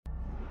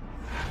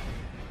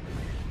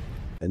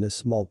In a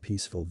small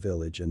peaceful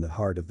village in the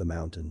heart of the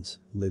mountains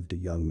lived a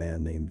young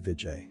man named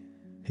Vijay.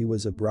 He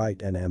was a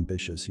bright and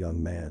ambitious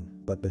young man,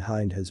 but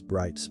behind his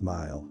bright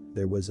smile,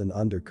 there was an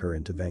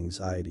undercurrent of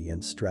anxiety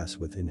and stress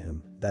within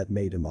him that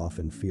made him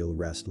often feel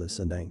restless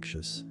and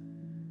anxious.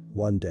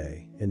 One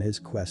day, in his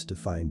quest to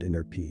find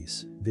inner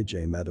peace,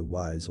 Vijay met a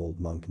wise old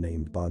monk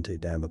named Bhante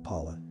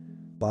Dhammapala.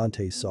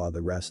 Bhante saw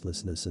the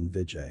restlessness in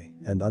Vijay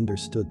and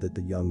understood that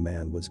the young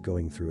man was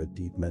going through a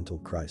deep mental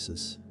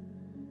crisis.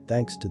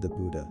 "Thanks to the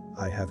Buddha,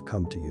 I have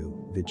come to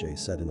you," Vijay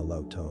said in a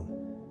low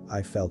tone.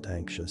 "I felt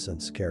anxious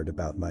and scared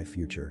about my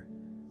future.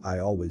 I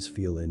always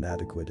feel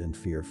inadequate and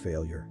fear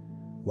failure.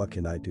 What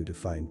can I do to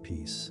find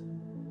peace?"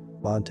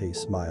 Bhante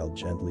smiled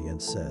gently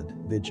and said,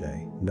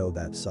 "Vijay, know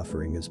that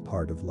suffering is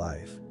part of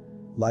life.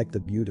 Like the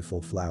beautiful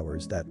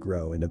flowers that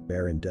grow in a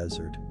barren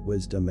desert,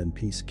 wisdom and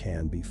peace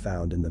can be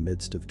found in the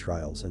midst of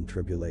trials and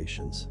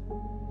tribulations."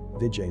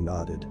 Vijay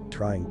nodded,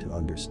 trying to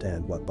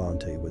understand what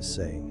Bhante was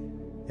saying.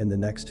 In the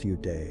next few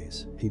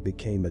days, he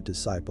became a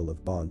disciple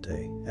of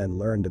Bhante and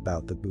learned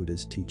about the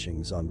Buddha's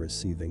teachings on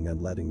receiving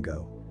and letting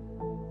go.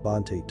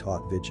 Bhante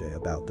taught Vijay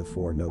about the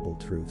Four Noble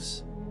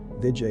Truths.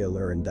 Vijay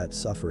learned that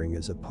suffering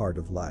is a part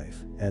of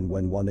life, and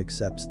when one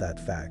accepts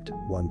that fact,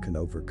 one can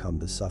overcome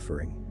the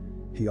suffering.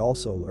 He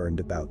also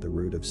learned about the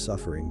root of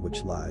suffering,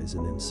 which lies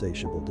in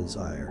insatiable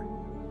desire.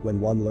 When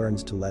one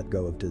learns to let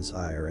go of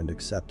desire and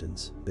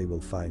acceptance, they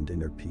will find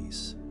inner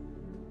peace.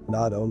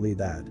 Not only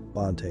that,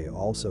 Bhante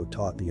also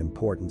taught the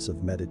importance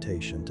of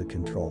meditation to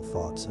control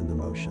thoughts and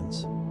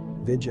emotions.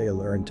 Vijay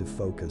learned to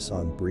focus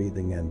on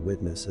breathing and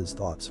witness his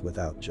thoughts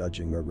without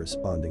judging or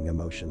responding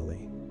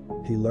emotionally.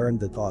 He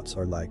learned that thoughts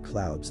are like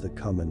clouds that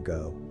come and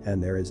go,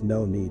 and there is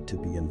no need to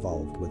be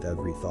involved with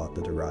every thought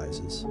that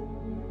arises.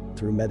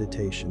 Through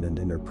meditation and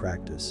inner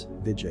practice,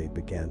 Vijay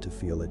began to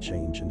feel a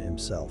change in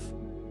himself.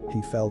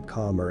 He felt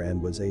calmer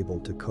and was able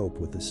to cope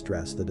with the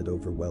stress that had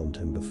overwhelmed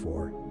him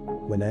before.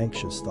 When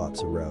anxious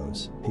thoughts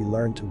arose, he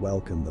learned to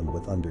welcome them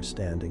with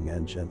understanding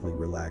and gently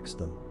relax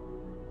them.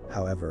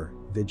 However,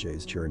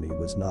 Vijay's journey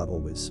was not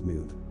always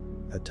smooth.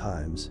 At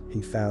times,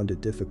 he found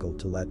it difficult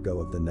to let go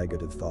of the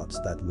negative thoughts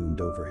that loomed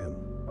over him.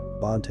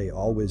 Bhante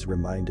always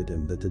reminded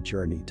him that the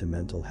journey to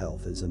mental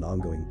health is an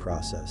ongoing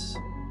process.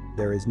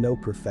 There is no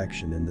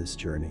perfection in this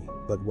journey,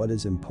 but what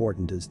is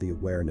important is the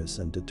awareness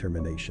and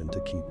determination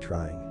to keep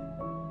trying.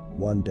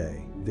 One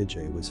day,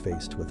 Vijay was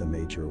faced with a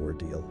major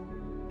ordeal.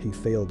 He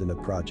failed in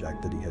a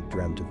project that he had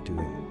dreamt of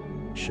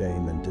doing.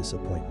 Shame and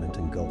disappointment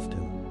engulfed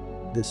him.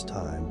 This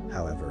time,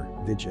 however,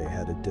 Vijay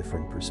had a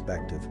different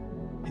perspective.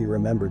 He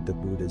remembered the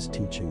Buddha's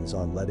teachings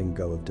on letting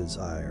go of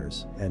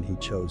desires, and he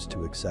chose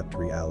to accept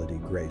reality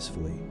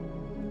gracefully.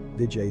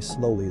 Vijay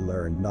slowly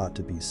learned not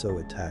to be so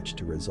attached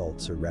to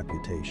results or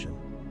reputation.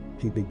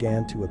 He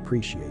began to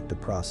appreciate the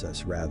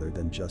process rather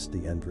than just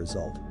the end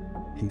result.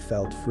 He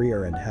felt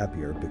freer and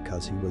happier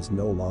because he was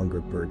no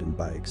longer burdened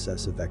by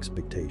excessive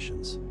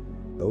expectations.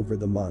 Over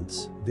the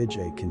months,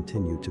 Vijay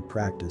continued to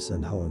practice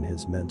and hone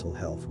his mental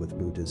health with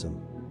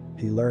Buddhism.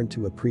 He learned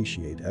to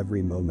appreciate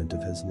every moment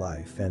of his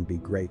life and be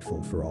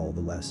grateful for all the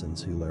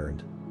lessons he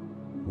learned.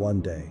 One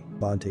day,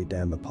 Bhante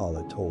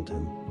Dhammapala told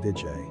him,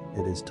 "Vijay,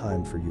 it is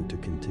time for you to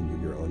continue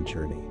your own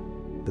journey.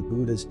 The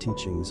Buddha's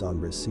teachings on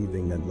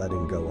receiving and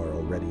letting go are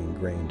already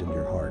ingrained in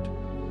your heart.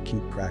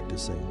 Keep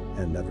practicing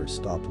and never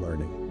stop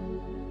learning."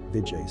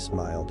 Vijay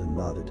smiled and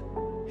nodded.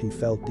 He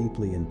felt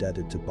deeply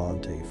indebted to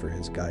Bhante for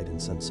his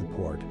guidance and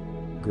support.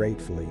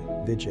 Gratefully,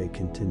 Vijay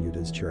continued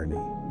his journey,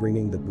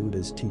 bringing the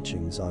Buddha's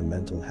teachings on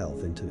mental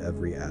health into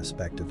every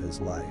aspect of his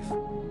life.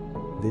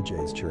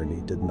 Vijay's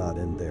journey did not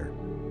end there.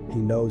 He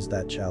knows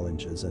that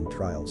challenges and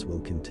trials will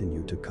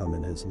continue to come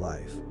in his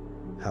life.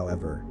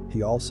 However,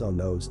 he also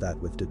knows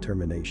that with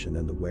determination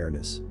and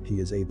awareness, he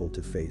is able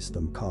to face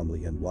them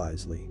calmly and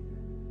wisely.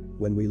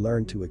 When we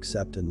learn to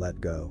accept and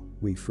let go,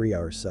 we free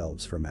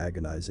ourselves from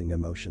agonizing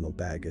emotional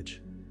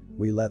baggage.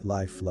 We let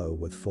life flow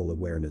with full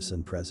awareness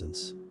and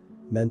presence.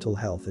 Mental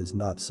health is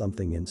not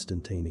something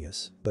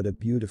instantaneous, but a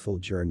beautiful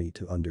journey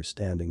to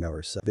understanding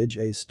ourselves.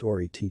 Vijay's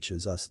story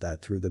teaches us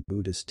that through the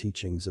Buddhist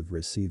teachings of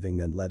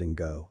receiving and letting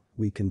go,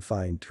 we can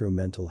find true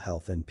mental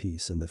health and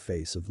peace in the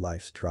face of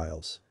life's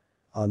trials.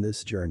 On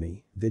this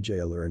journey,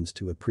 Vijay learns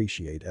to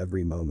appreciate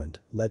every moment,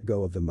 let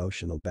go of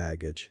emotional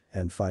baggage,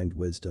 and find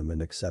wisdom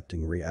in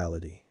accepting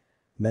reality.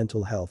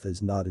 Mental health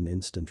is not an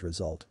instant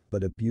result,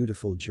 but a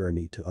beautiful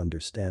journey to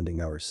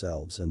understanding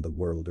ourselves and the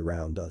world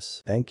around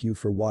us. Thank you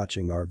for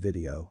watching our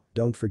video.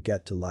 Don't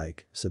forget to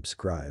like,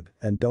 subscribe,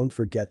 and don't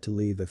forget to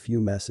leave a few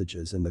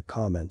messages in the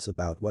comments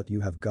about what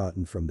you have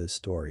gotten from this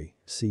story.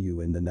 See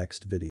you in the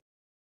next video.